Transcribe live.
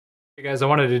Hey guys, I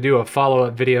wanted to do a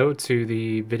follow-up video to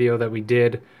the video that we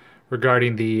did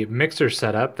regarding the mixer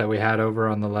setup that we had over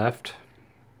on the left.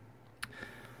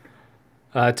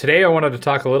 Today I wanted to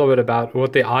talk a little bit about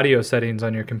what the audio settings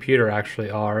on your computer actually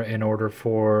are in order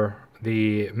for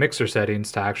the mixer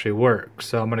settings to actually work.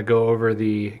 So I'm going to go over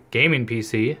the gaming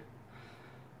PC,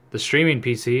 the streaming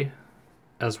PC,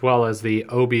 as well as the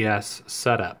OBS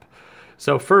setup.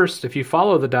 So first, if you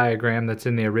follow the diagram that's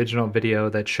in the original video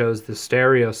that shows the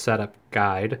stereo setup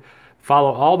guide,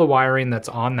 follow all the wiring that's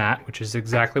on that, which is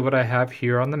exactly what I have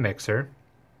here on the mixer.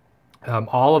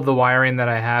 All of the wiring that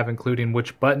I have, including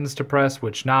which buttons to press,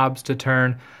 which knobs to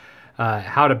turn,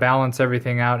 how to balance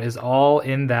everything out, is all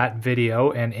in that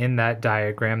video and in that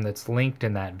diagram that's linked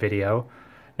in that video.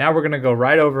 Now we're going to go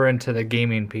right over into the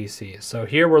gaming PC. So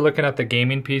here we're looking at the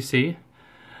gaming PC.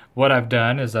 What I've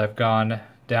done is I've gone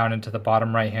down into the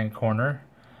bottom right hand corner.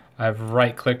 I've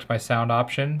right clicked my sound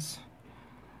options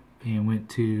and went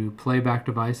to playback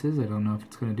devices. I don't know if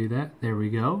it's going to do that. There we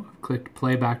go. I've clicked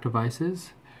playback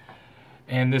devices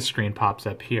and this screen pops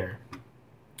up here.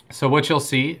 So what you'll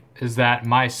see is that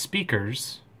my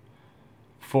speakers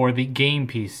for the game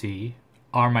PC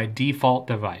are my default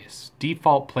device,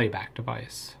 default playback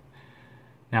device.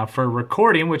 Now for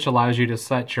recording, which allows you to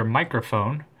set your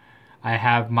microphone, I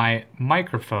have my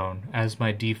microphone as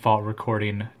my default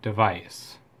recording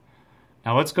device.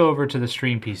 Now let's go over to the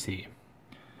stream PC.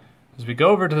 As we go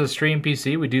over to the stream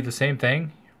PC, we do the same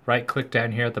thing. Right click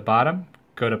down here at the bottom,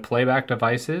 go to playback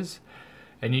devices,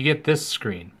 and you get this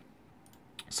screen.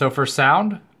 So for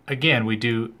sound, again, we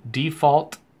do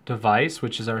default device,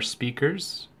 which is our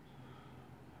speakers.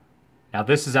 Now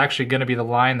this is actually going to be the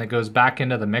line that goes back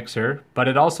into the mixer, but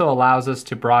it also allows us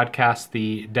to broadcast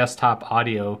the desktop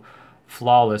audio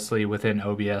flawlessly within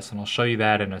OBS, and I'll show you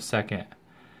that in a second.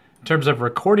 In terms of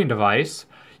recording device,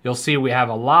 you'll see we have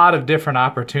a lot of different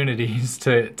opportunities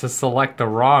to select the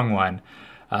wrong one.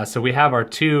 So we have our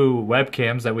two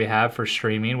webcams that we have for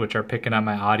streaming, which are picking up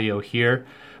my audio here,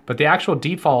 but the actual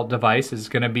default device is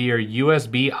going to be your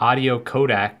USB audio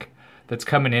codec that's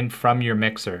coming in from your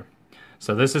mixer.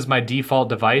 So this is my default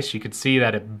device. You can see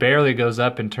that it barely goes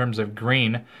up in terms of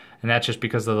green, and that's just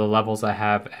because of the levels I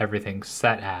have everything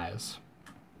set as.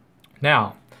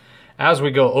 Now, as we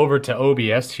go over to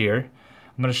OBS here,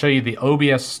 I'm going to show you the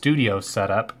OBS Studio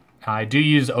setup. I do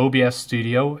use OBS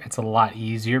Studio. It's a lot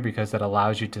easier because it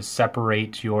allows you to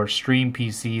separate your stream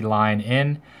PC line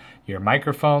in, your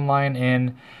microphone line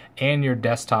in, and your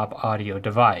desktop audio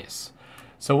device.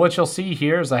 So what you'll see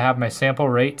here is I have my sample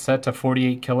rate set to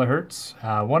 48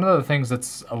 kilohertz. One of the things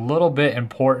that's a little bit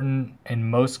important in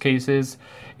most cases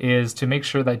is to make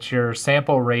sure that your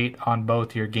sample rate on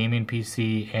both your gaming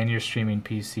PC and your streaming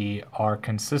PC are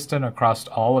consistent across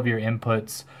all of your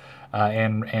inputs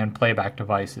and playback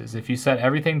devices. If you set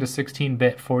everything to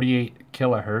 16-bit 48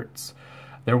 kilohertz,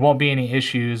 there won't be any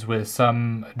issues with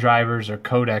some drivers or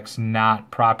codecs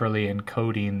not properly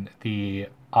encoding the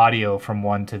audio from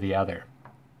one to the other.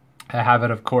 I have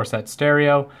it, of course, at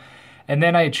stereo, and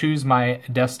then I choose my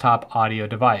desktop audio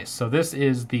device. So this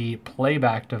is the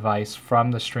playback device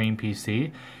from the stream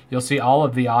PC. You'll see all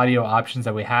of the audio options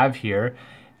that we have here.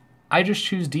 I just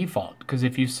choose default because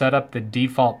if you set up the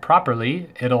default properly,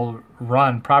 it'll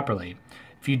run properly.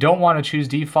 If you don't want to choose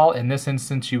default, in this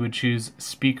instance you would choose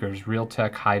speakers,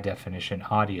 Realtek high definition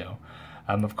audio.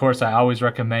 Of course, I always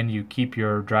recommend you keep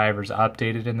your drivers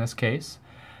updated in this case.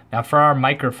 Now for our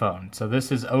microphone, so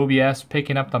this is OBS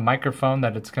picking up the microphone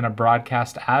that it's going to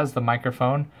broadcast as the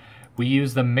microphone. We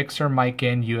use the mixer mic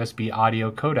in USB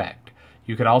audio codec.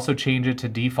 You could also change it to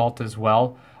default as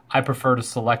well. I prefer to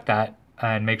select that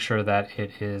and make sure that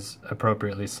it is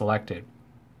appropriately selected.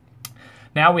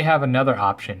 Now we have another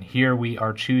option. Here we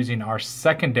are choosing our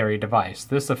secondary device.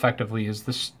 This effectively is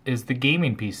the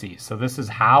gaming PC. So this is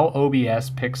how OBS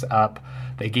picks up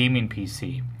the gaming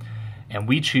PC. And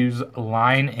we choose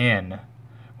line in.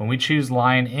 When we choose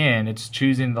line in, it's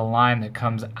choosing the line that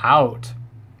comes out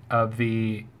of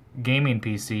the gaming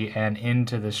PC and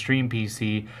into the stream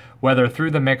PC, whether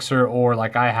through the mixer or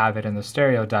like I have it in the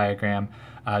stereo diagram,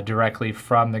 directly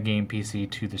from the game PC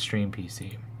to the stream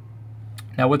PC.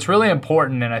 Now what's really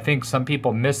important, and I think some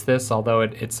people miss this, although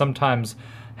it sometimes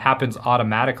happens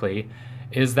automatically,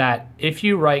 is that if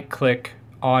you right click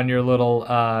on your little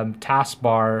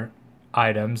taskbar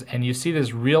items and you see this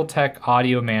Realtek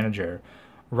Audio Manager,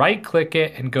 right click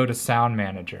it and go to Sound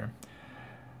Manager.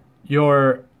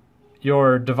 Your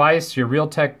device, your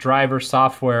Realtek driver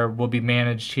software will be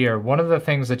managed here. One of the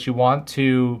things that you want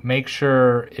to make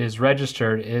sure is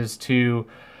registered is to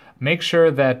make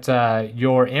sure that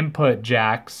your input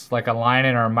jacks, like a line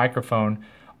in or a microphone,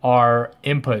 are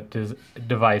input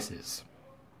devices.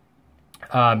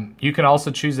 You can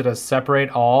also choose it as separate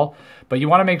all, but you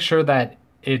want to make sure that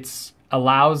it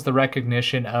allows the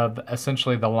recognition of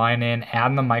essentially the line in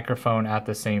and the microphone at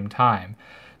the same time.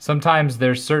 Sometimes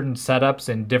there's certain setups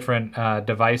in different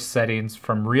device settings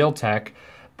from Realtek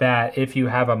that if you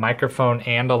have a microphone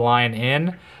and a line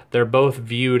in, they're both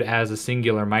viewed as a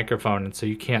singular microphone, and so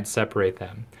you can't separate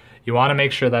them. You want to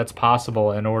make sure that's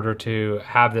possible in order to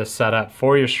have this set up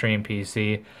for your stream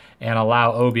PC and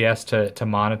allow OBS to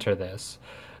monitor this.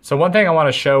 So one thing I want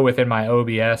to show within my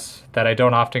OBS that I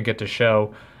don't often get to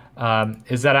show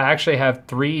is that I actually have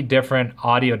 3 different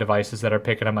audio devices that are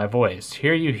picking up my voice.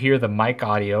 Here you hear the mic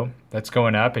audio that's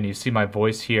going up and you see my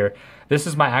voice here. This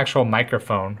is my actual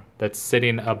microphone that's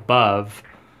sitting above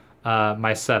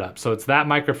my setup. So it's that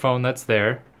microphone that's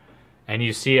there and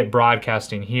you see it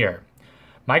broadcasting here.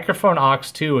 Microphone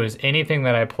aux 2 is anything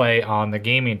that I play on the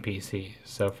gaming PC.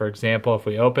 So for example, if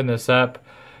we open this up,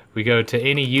 we go to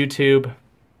any YouTube,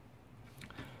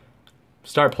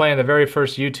 start playing the very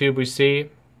first YouTube we see,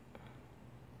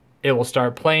 it will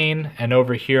start playing, and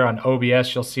over here on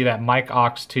OBS you'll see that mic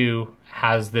aux 2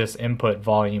 has this input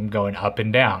volume going up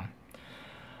and down.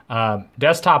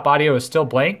 Desktop audio is still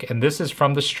blank, and this is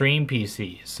from the stream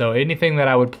PC. So anything that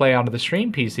I would play onto the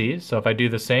stream PC, so if I do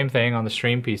the same thing on the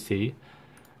stream PC,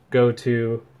 go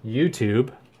to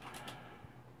YouTube,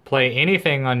 play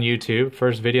anything on YouTube,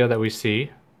 first video that we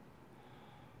see,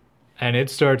 and it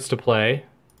starts to play,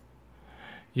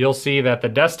 you'll see that the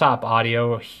desktop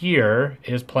audio here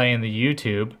is playing the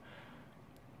YouTube.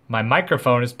 My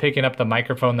microphone is picking up the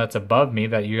microphone that's above me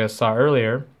that you guys saw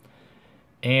earlier,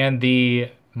 and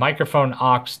the microphone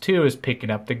aux 2 is picking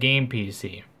up the game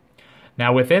PC.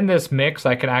 Now within this mix,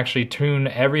 I can actually tune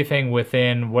everything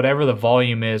within whatever the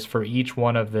volume is for each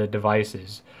one of the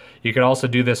devices. You could also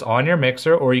do this on your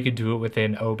mixer, or you could do it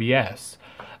within OBS.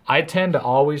 I tend to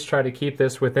always try to keep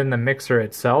this within the mixer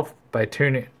itself by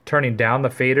turning down the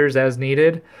faders as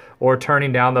needed, or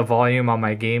turning down the volume on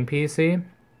my game PC.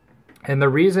 And the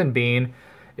reason being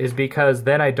is because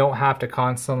then I don't have to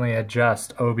constantly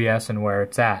adjust OBS and where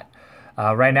it's at.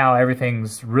 Right now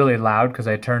everything's really loud because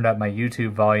I turned up my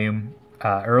YouTube volume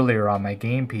earlier on my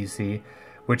game PC,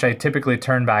 which I typically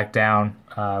turn back down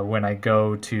when I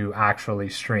go to actually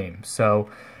stream. So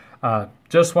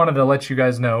just wanted to let you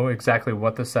guys know exactly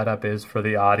what the setup is for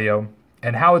the audio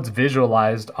and how it's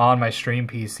visualized on my stream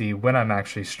PC when I'm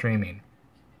actually streaming.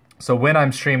 So when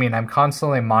I'm streaming, I'm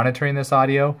constantly monitoring this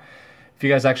audio. If you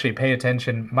guys actually pay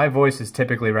attention, my voice is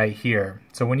typically right here.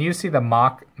 So when you see the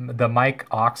mic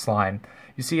aux line,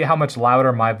 you see how much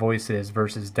louder my voice is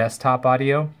versus desktop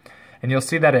audio. And you'll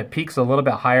see that it peaks a little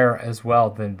bit higher as well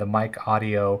than the mic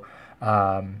audio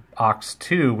aux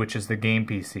 2, which is the game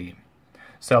PC.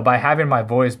 So by having my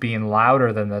voice being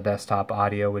louder than the desktop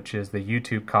audio, which is the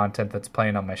YouTube content that's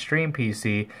playing on my stream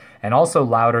PC, and also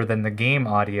louder than the game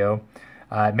audio,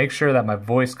 make sure that my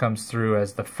voice comes through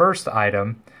as the first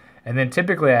item. And then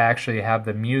typically I actually have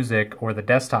the music or the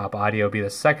desktop audio be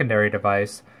the secondary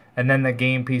device, and then the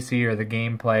game PC or the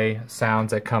gameplay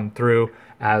sounds that come through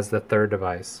as the third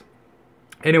device.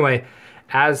 Anyway,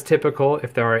 as typical,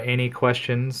 if there are any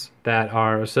questions that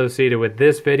are associated with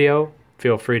this video,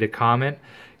 feel free to comment.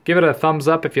 Give it a thumbs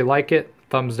up if you like it,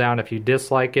 thumbs down if you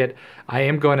dislike it. I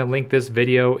am going to link this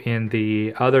video in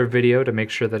the other video to make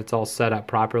sure that it's all set up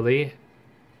properly.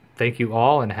 Thank you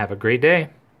all and have a great day.